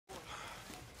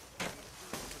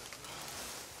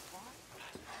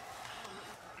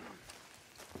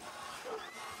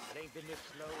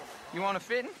You want a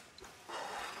fitting?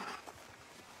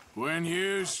 Gwyn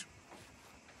Hughes,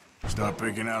 start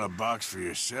picking out a box for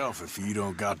yourself if you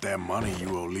don't got that money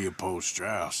you owe Leopold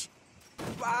Strauss.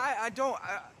 I don't...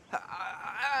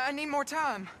 I need more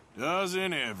time.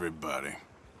 Doesn't everybody?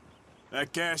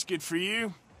 That casket for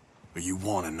you? Or you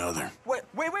want another? Wait.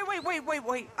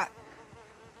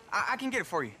 I can get it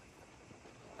for you.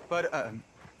 But,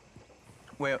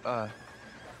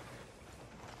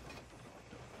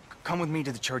 come with me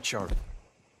to the churchyard.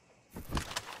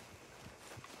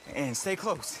 And stay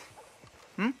close.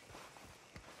 Hmm?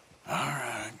 All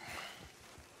right.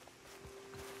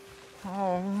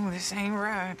 Oh, this ain't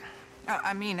right.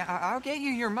 I mean, I'll get you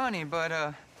your money, but,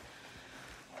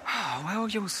 well,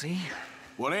 you'll see.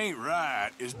 What ain't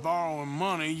right is borrowing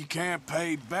money you can't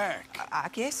pay back. I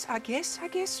guess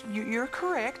you're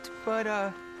correct, but,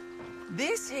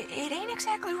 it ain't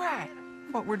exactly right,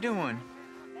 what we're doing.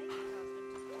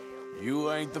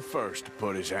 You ain't the first to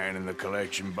put his hand in the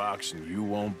collection box, and you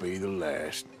won't be the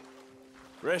last.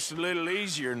 Rests a little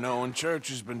easier knowing church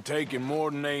has been taking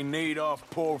more than they need off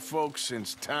poor folks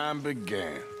since time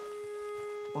began.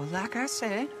 Well, like I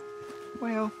said,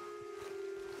 well,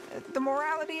 the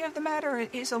morality of the matter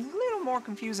is a little more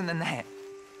confusing than that.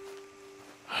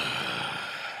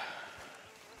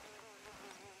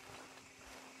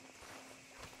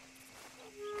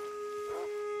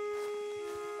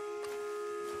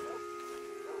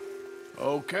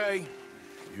 Okay.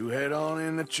 You head on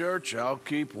in the church, I'll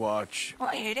keep watch.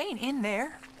 Well, it ain't in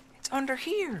there. It's under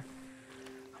here.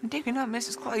 I'm digging up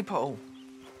Mrs. Claypole.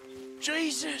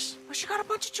 Jesus! Well, she got a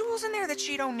bunch of jewels in there that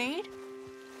she don't need.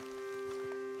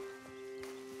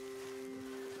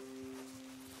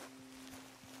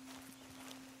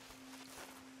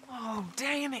 Oh,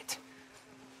 damn it.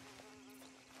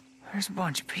 There's a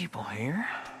bunch of people here.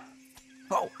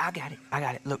 Oh, I got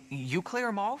it. Look, you clear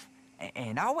them off,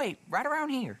 and I'll wait right around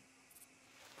here.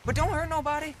 But don't hurt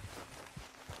nobody.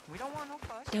 We don't want no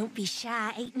fuss. Don't be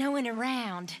shy, ain't no one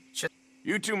around.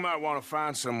 You two might want to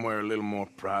find somewhere a little more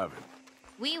private.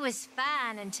 We was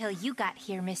fine until you got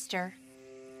here, mister.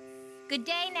 Good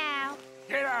day now.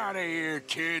 Get out of here,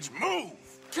 kids. Move!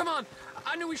 Come on!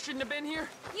 I knew we shouldn't have been here.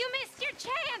 You missed your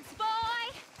chance,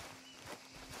 boy!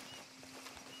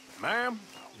 Ma'am,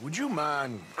 would you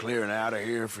mind clearing out of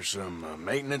here for some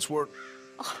maintenance work?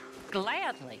 Oh,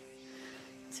 gladly.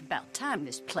 It's about time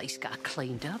this place got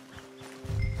cleaned up.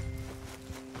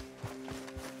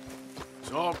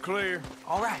 It's all clear.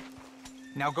 All right.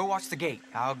 Now go watch the gate.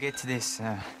 I'll get to this,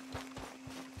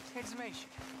 exhumation.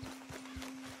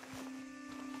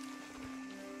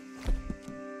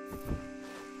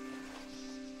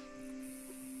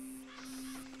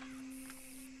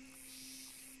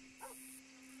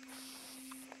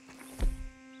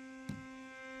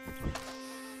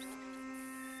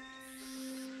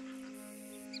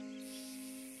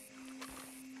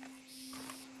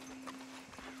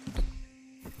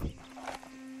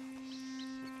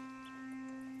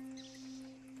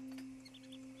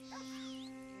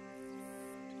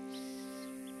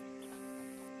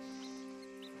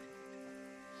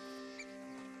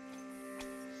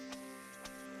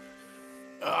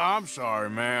 I'm sorry,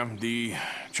 ma'am. The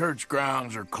church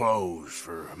grounds are closed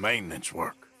for maintenance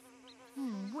work.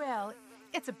 Well,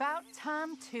 it's about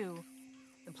time, too.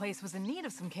 The place was in need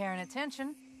of some care and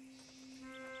attention.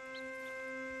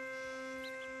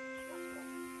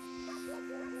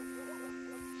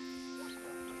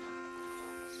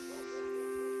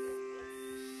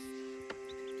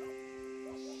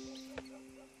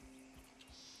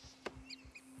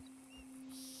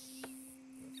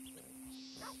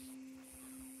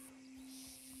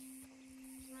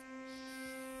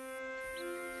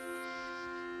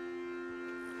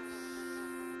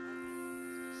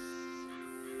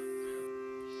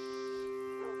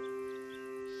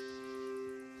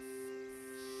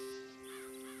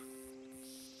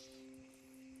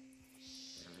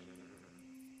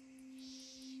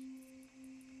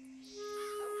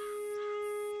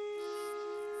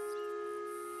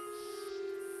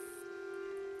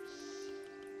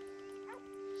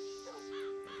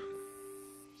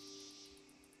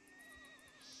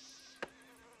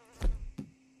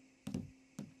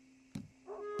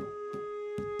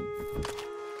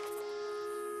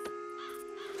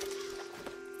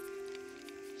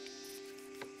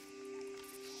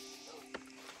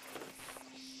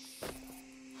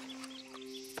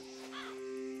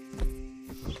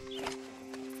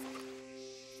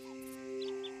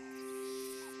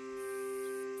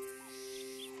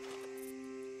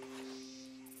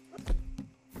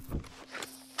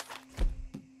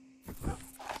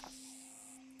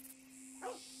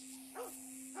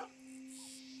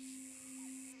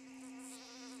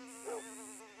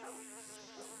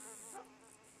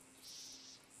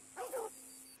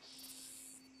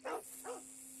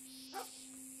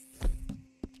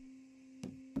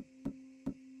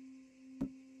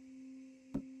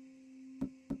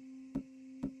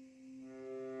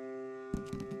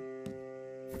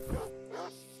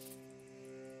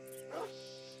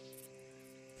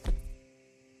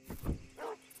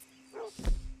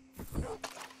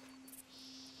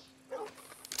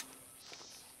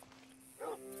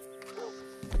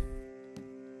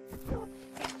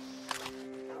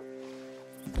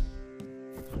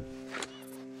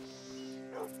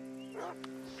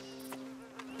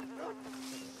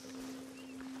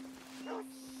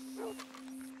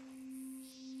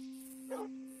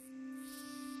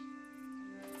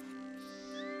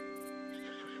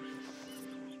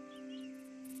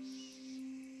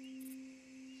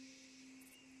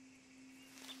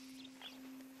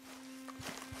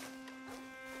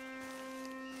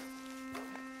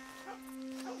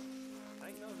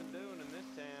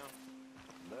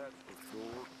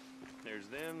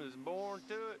 There's them that's born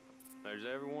to it. There's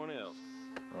everyone else.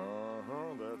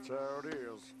 Uh-huh, that's how it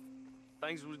is.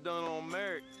 Things was done on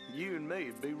merit, you and me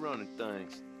would be running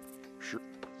things. Sure.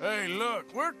 Hey,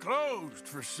 look, we're closed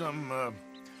for some,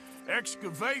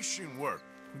 excavation work.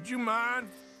 Would you mind?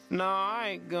 No, I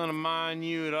ain't gonna mind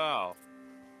you at all.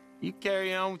 You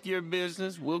carry on with your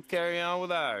business, we'll carry on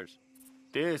with ours.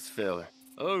 This fella,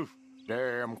 oof.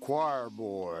 Damn choir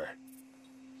boy.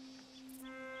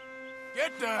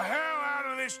 Get the hell out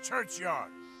of this churchyard.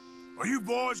 Are you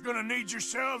boys gonna need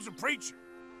yourselves a preacher?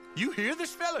 You hear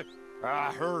this fella?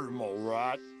 I heard him all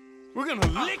right. We're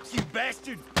gonna lick you,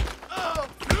 bastard!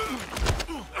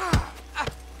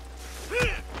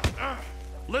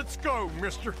 Let's go,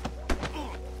 mister.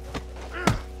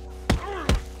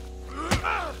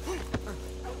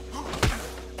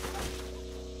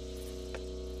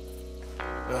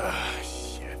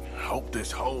 Shit. Hope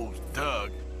this hole's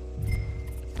dug.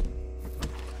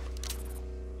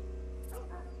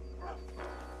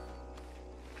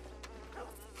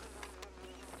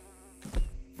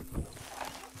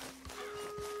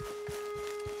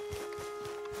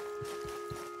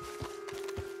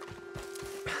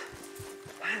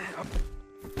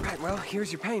 Right, well,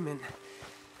 here's your payment.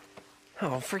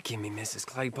 Oh, forgive me, Mrs.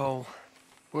 Claypole.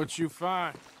 What you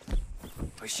find?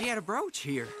 But she had a brooch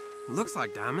here. Looks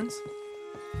like diamonds.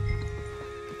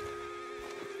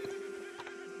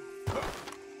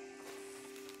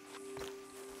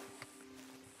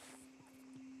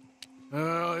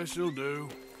 Well, this'll do.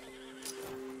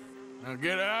 Now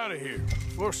get out of here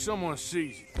before someone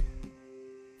sees you.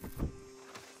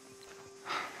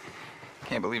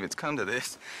 Can't believe it's come to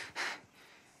this.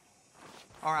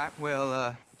 All right,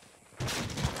 well,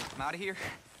 I'm out of here.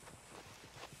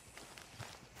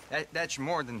 That's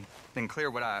more than clear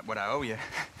what I owe you.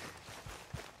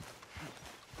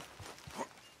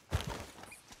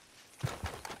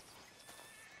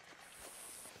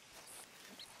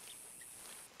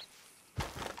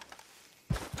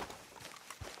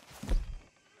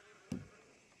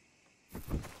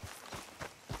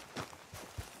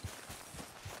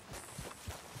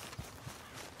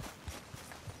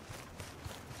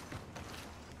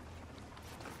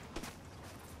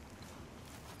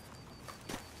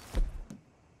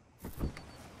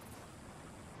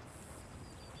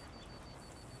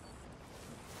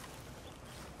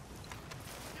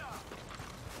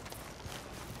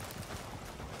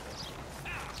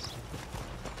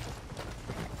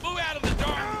 Move out of the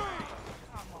dark!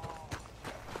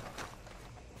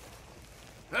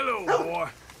 Hello, boy.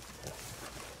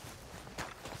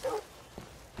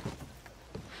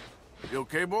 You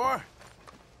okay, boy?